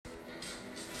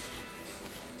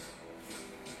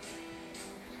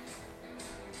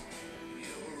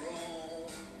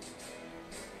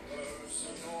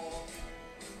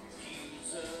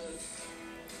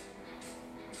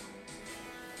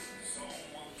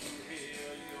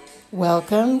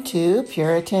Welcome to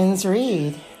Puritans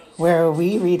Read, where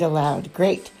we read aloud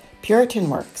great Puritan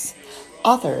works,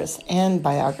 authors, and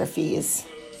biographies.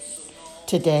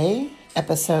 Today,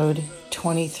 episode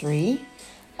 23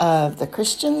 of The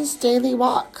Christian's Daily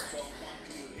Walk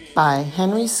by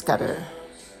Henry Scudder.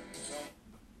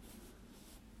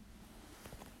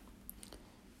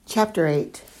 Chapter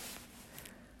 8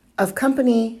 of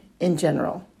Company in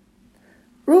General.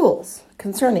 Rules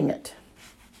concerning it.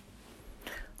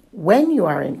 When you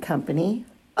are in company,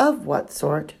 of what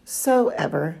sort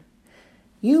soever,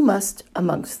 you must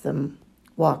amongst them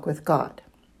walk with God.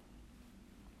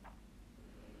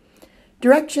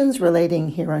 Directions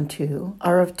relating hereunto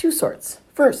are of two sorts.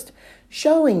 First,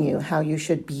 showing you how you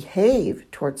should behave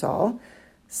towards all.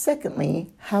 Secondly,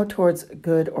 how towards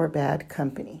good or bad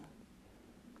company.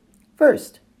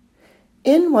 First,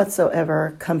 in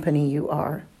whatsoever company you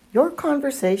are, your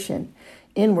conversation,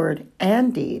 in word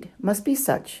and deed, must be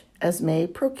such as may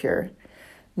procure,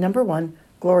 number 1,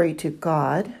 glory to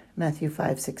God, Matthew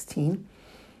 5:16.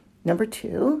 Number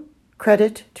 2,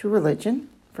 credit to religion,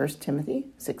 1 Timothy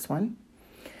 6:1.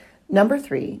 Number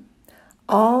 3,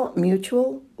 all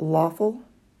mutual, lawful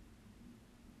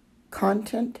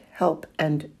content, help,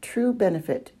 and true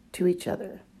benefit to each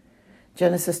other,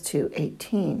 Genesis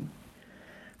 2:18.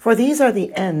 For these are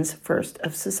the ends, first,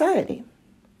 of society.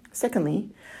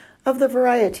 Secondly, of the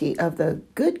variety of the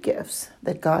good gifts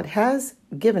that God has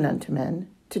given unto men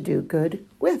to do good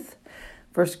with.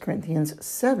 1 Corinthians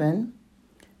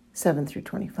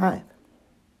 7:7-25.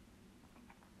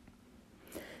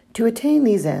 To attain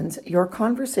these ends, your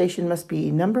conversation must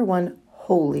be, number 1,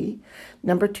 holy,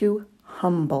 number 2,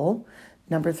 humble,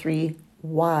 number 3,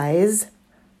 wise,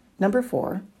 number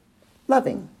 4,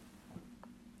 loving.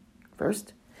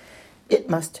 First, it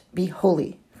must be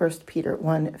holy. 1 Peter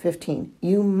 1:15.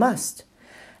 You must,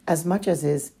 as much as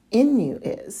is in you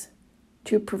is,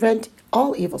 to prevent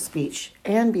all evil speech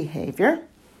and behavior,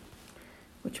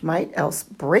 which might else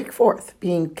break forth,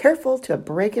 being careful to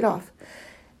break it off,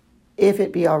 if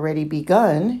it be already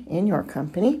begun in your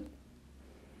company.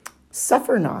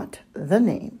 Suffer not the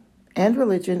name and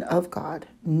religion of God,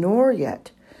 nor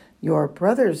yet your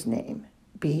brother's name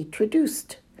be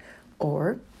traduced,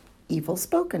 or evil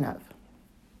spoken of.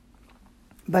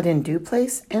 But in due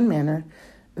place and manner,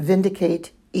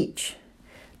 vindicate each.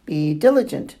 Be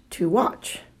diligent to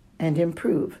watch and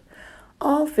improve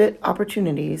all fit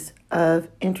opportunities of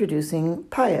introducing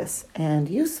pious and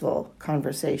useful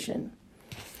conversation,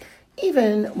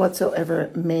 even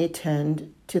whatsoever may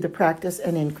tend to the practice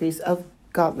and increase of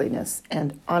godliness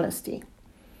and honesty.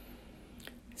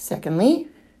 Secondly,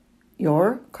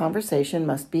 your conversation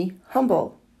must be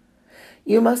humble.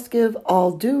 You must give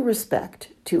all due respect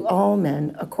to all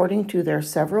men according to their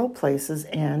several places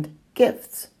and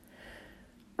gifts,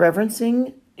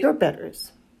 reverencing your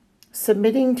betters,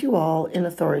 submitting to all in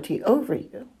authority over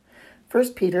you.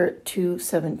 1 Peter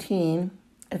 2:17,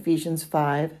 Ephesians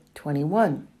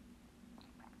 5:21.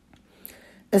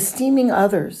 Esteeming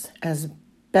others as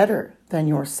better than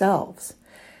yourselves,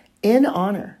 in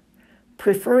honor,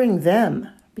 preferring them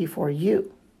before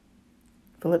you.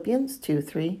 Philippians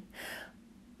 2:3.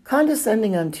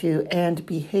 Condescending unto and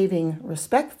behaving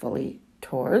respectfully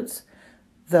towards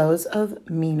those of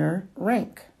meaner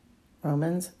rank.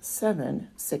 Romans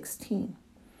 7:16.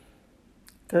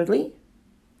 Thirdly,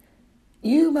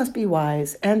 you must be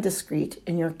wise and discreet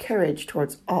in your carriage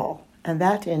towards all, and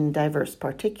that in diverse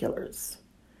particulars.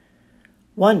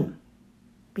 1.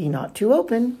 Be not too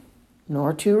open,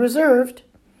 nor too reserved,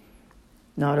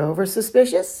 not over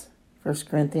suspicious, 1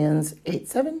 Corinthians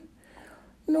 8:7,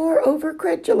 nor over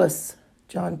credulous,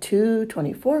 John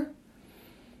 2:24,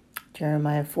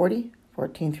 Jeremiah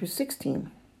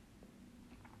 40:14-16.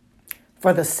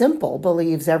 For the simple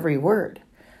believes every word,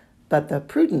 but the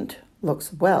prudent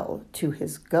looks well to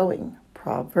his going,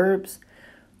 Proverbs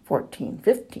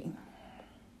 14:15.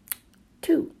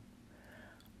 2.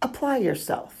 Apply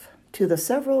yourself to the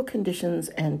several conditions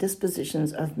and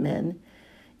dispositions of men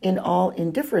in all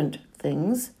indifferent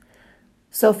things,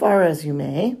 so far as you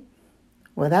may,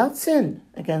 without sin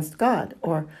against God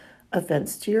or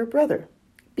offense to your brother,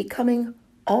 becoming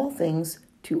all things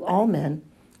to all men,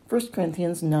 1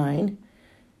 Corinthians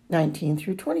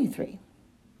 9:19-23.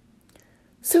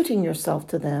 Suiting yourself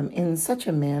to them in such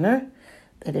a manner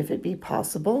that if it be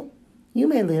possible, you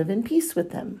may live in peace with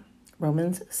them,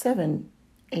 Romans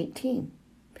 7:18,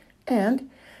 and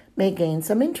may gain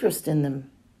some interest in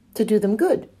them, to do them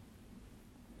good.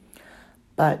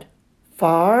 But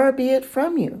far be it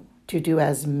from you to do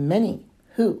as many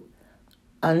who,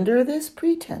 under this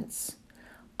pretense,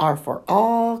 are for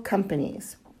all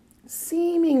companies,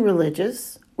 seeming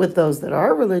religious, with those that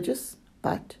are religious,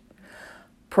 but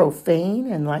profane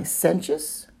and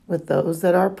licentious with those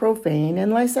that are profane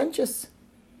and licentious.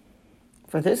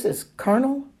 For this is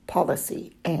carnal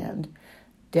policy and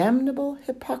damnable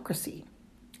hypocrisy,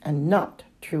 and not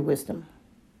true wisdom.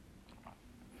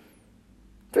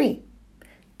 3.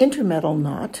 Intermeddle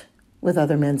not with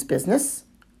other men's business.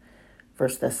 1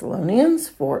 Thessalonians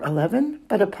 4:11,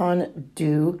 but upon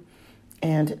due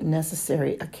and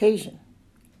necessary occasion.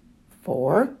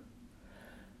 4.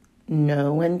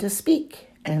 Know when to speak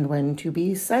and when to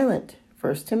be silent.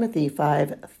 1 Timothy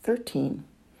 5:13.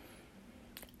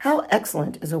 How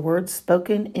excellent is a word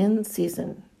spoken in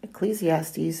season.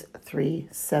 Ecclesiastes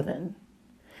 3:7.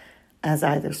 As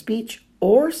either speech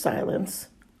or silence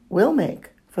will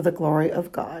make for the glory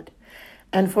of God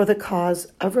and for the cause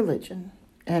of religion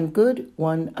and good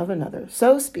one of another,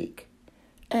 so speak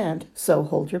and so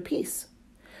hold your peace.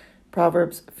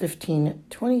 Proverbs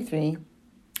 15:23,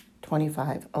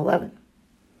 25:11.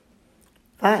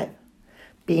 5.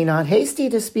 Be not hasty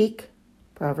to speak.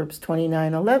 Proverbs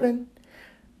 29:11.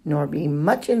 Nor be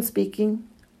much in speaking.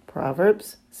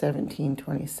 Proverbs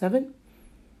 17:27.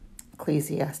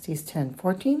 Ecclesiastes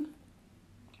 10:14.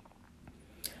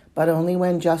 But only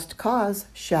when just cause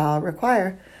shall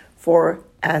require, for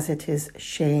as it is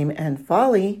shame and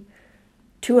folly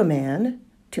to a man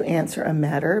to answer a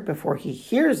matter before he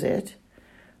hears it,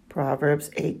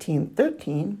 Proverbs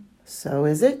 18:13, so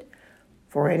is it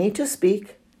for any to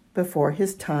speak before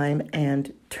his time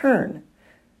and turn,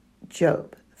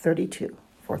 Job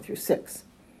 32:4-6.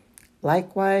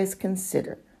 Likewise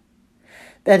consider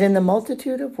that in the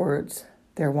multitude of words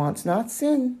there wants not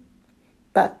sin,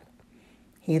 but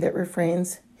he that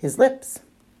refrains his lips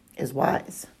is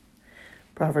wise.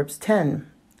 Proverbs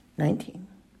 10:19.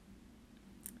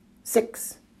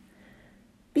 6.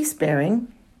 Be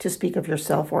sparing to speak of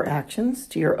yourself or actions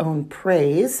to your own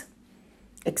praise,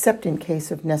 except in case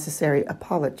of necessary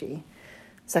apology.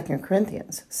 2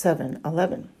 Corinthians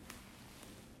 7:11.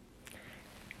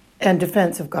 And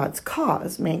defense of God's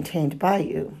cause maintained by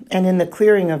you, and in the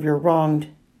clearing of your wronged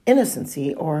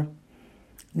innocency or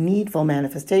needful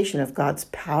manifestation of God's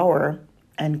power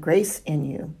and grace in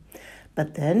you.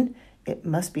 But then it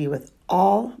must be with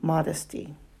all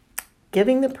modesty,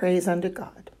 giving the praise unto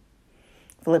God.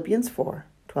 Philippians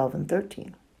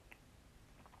 4:12-13.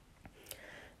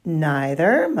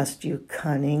 Neither must you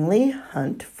cunningly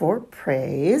hunt for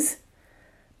praise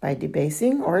by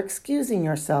debasing or excusing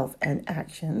yourself and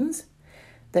actions,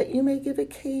 that you may give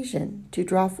occasion to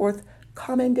draw forth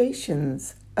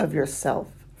commendations of yourself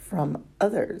from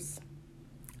others.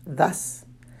 Thus,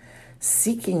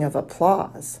 seeking of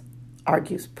applause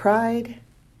argues pride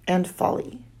and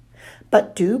folly.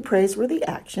 But do praiseworthy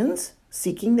actions,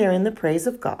 seeking therein the praise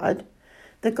of God,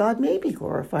 that God may be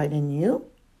glorified in you.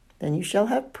 Then you shall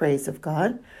have praise of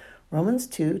God. Romans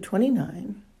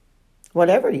 2:29.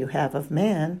 Whatever you have of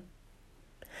man.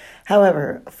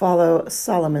 However, follow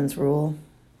Solomon's rule.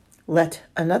 Let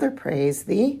another praise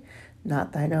thee,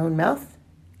 not thine own mouth,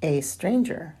 a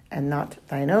stranger, and not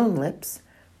thine own lips.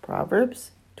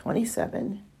 Proverbs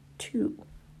 27:2.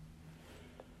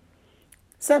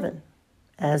 7.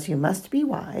 As you must be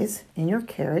wise in your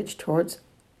carriage towards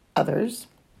others,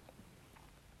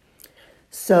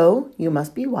 so you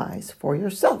must be wise for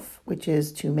yourself, which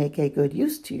is to make a good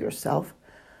use to yourself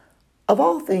of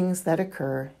all things that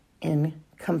occur in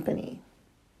company.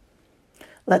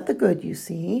 Let the good you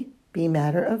see be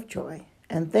matter of joy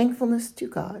and thankfulness to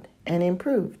God, and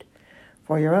improved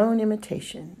for your own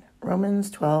imitation. Romans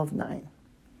 12:9.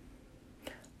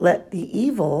 Let the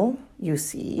evil you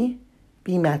see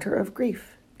be matter of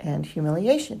grief and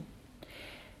humiliation,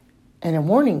 and a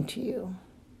warning to you,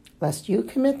 lest you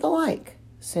commit the like,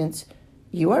 since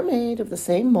you are made of the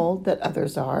same mold that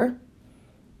others are,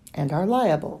 and are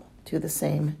liable to the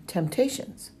same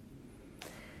temptations.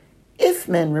 If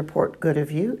men report good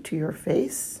of you to your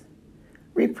face,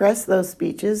 repress those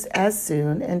speeches as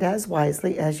soon and as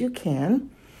wisely as you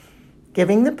can,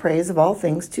 giving the praise of all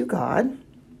things to God.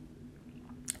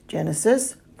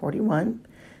 Genesis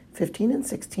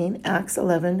 41:15-16, Acts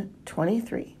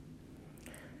 11:23.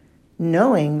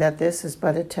 Knowing that this is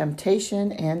but a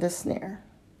temptation and a snare.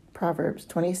 Proverbs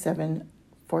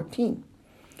 27:14.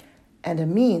 And a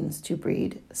means to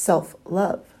breed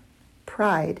self-love,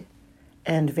 pride,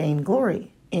 and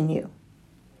vainglory in you.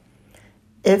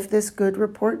 If this good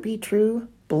report be true,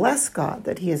 bless God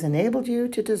that he has enabled you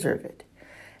to deserve it,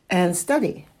 and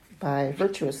study by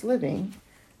virtuous living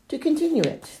to continue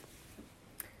it.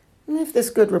 And if this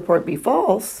good report be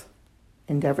false,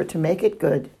 endeavor to make it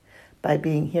good by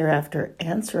being hereafter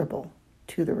answerable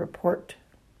to the report.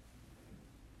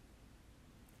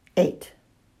 8.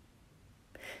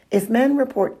 If men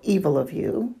report evil of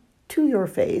you to your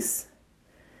face,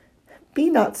 be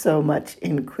not so much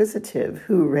inquisitive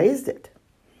who raised it,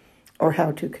 or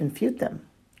how to confute them,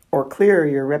 or clear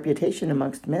your reputation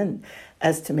amongst men,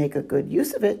 as to make a good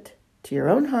use of it to your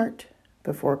own heart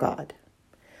before God.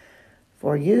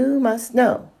 For you must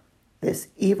know this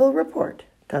evil report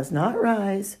does not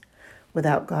rise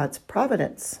without God's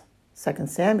providence. 2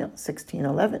 Samuel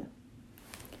 16:11.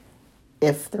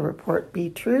 If the report be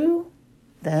true,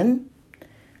 then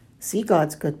see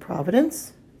God's good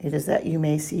providence. It is that you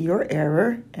may see your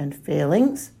error and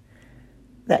failings,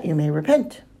 that you may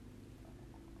repent.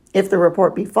 If the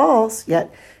report be false,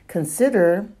 yet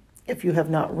consider if you have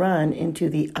not run into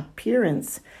the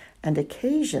appearance and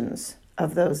occasions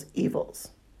of those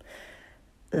evils.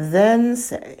 Then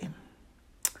say,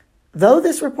 though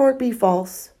this report be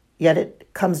false, yet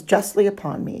it comes justly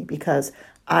upon me, because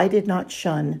I did not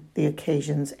shun the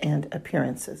occasions and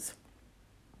appearances.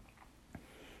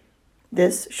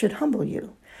 This should humble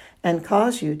you and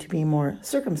cause you to be more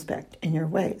circumspect in your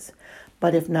ways.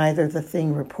 But if neither the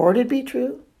thing reported be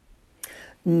true,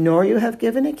 nor you have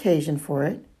given occasion for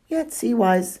it, yet see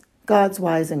God's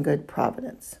wise and good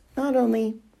providence, not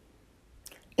only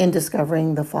in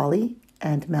discovering the folly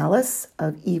and malice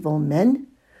of evil men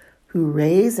who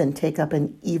raise and take up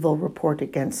an evil report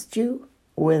against you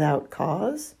without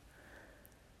cause,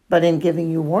 but in giving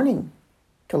you warning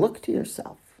to look to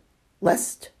yourself,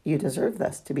 lest you deserve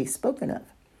thus to be spoken of.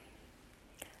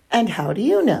 And how do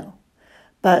you know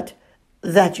but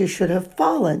that you should have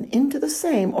fallen into the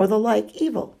same or the like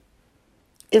evil?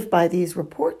 If by these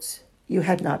reports you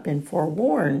had not been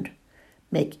forewarned,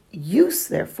 make use,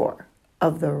 therefore,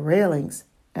 of the railings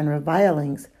and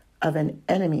revilings of an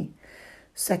enemy.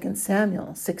 2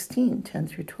 Samuel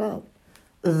 16:10-12.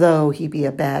 Though he be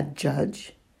a bad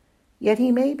judge, yet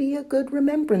he may be a good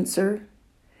remembrancer.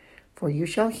 For you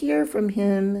shall hear from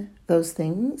him those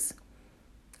things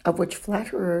of which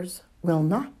flatterers will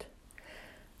not,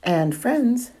 and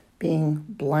friends, being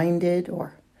blinded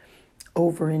or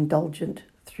overindulgent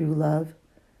through love,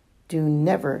 do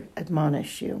never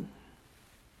admonish you.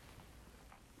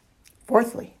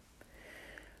 Fourthly,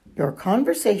 your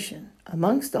conversation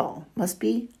amongst all must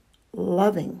be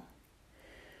loving.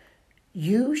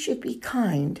 You should be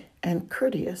kind and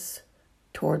courteous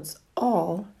towards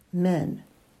all men.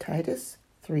 Titus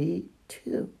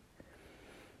 3:2.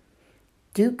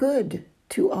 Do good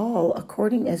to all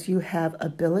according as you have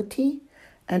ability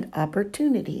and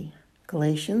opportunity.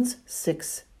 Galatians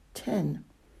 6:10.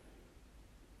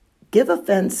 Give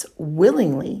offense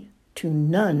willingly to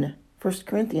none. 1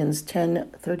 Corinthians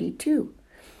 10:32.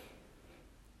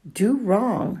 Do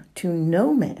wrong to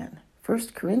no man.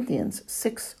 1 Corinthians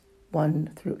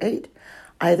 6:1-8.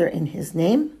 Either in his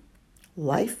name,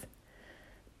 life,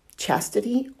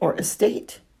 chastity, or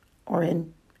estate, or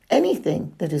in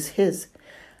anything that is his.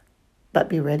 But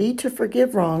be ready to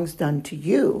forgive wrongs done to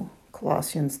you.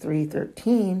 Colossians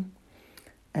 3:13.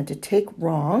 And to take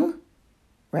wrong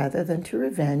rather than to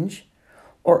revenge,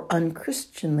 or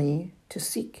unchristianly to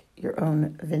seek your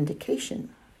own vindication.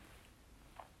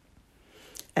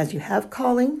 As you have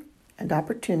calling and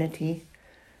opportunity,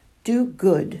 do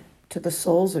good to the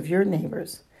souls of your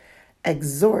neighbors.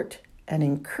 Exhort and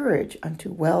encourage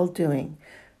unto well-doing.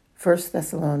 1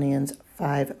 Thessalonians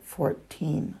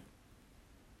 5:14.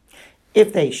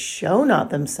 If they show not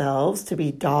themselves to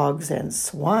be dogs and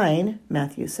swine,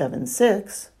 Matthew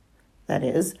 7:6, that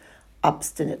is,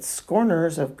 obstinate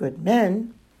scorners of good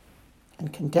men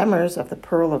and contemners of the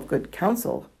pearl of good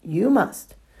counsel, you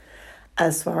must,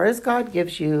 as far as God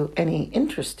gives you any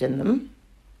interest in them,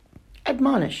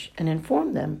 admonish and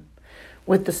inform them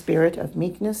with the spirit of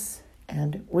meekness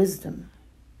and wisdom.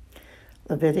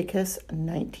 Leviticus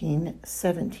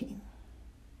 19:17.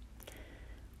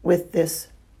 With this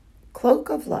cloak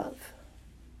of love,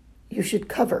 you should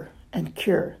cover and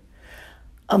cure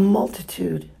a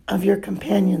multitude of your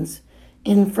companions'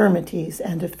 infirmities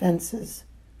and offenses.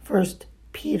 1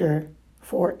 Peter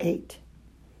 4:8.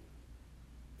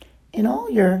 In all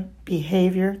your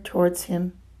behavior towards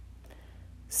him,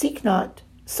 seek not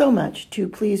so much to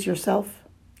please yourself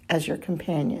as your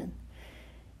companion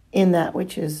in that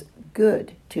which is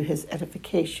good to his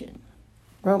edification.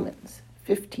 Romans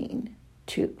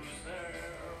 15:2.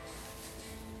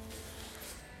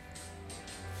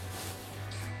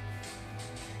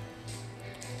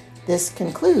 This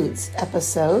concludes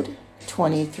episode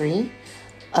 23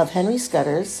 of Henry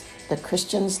Scudder's The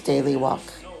Christian's Daily Walk.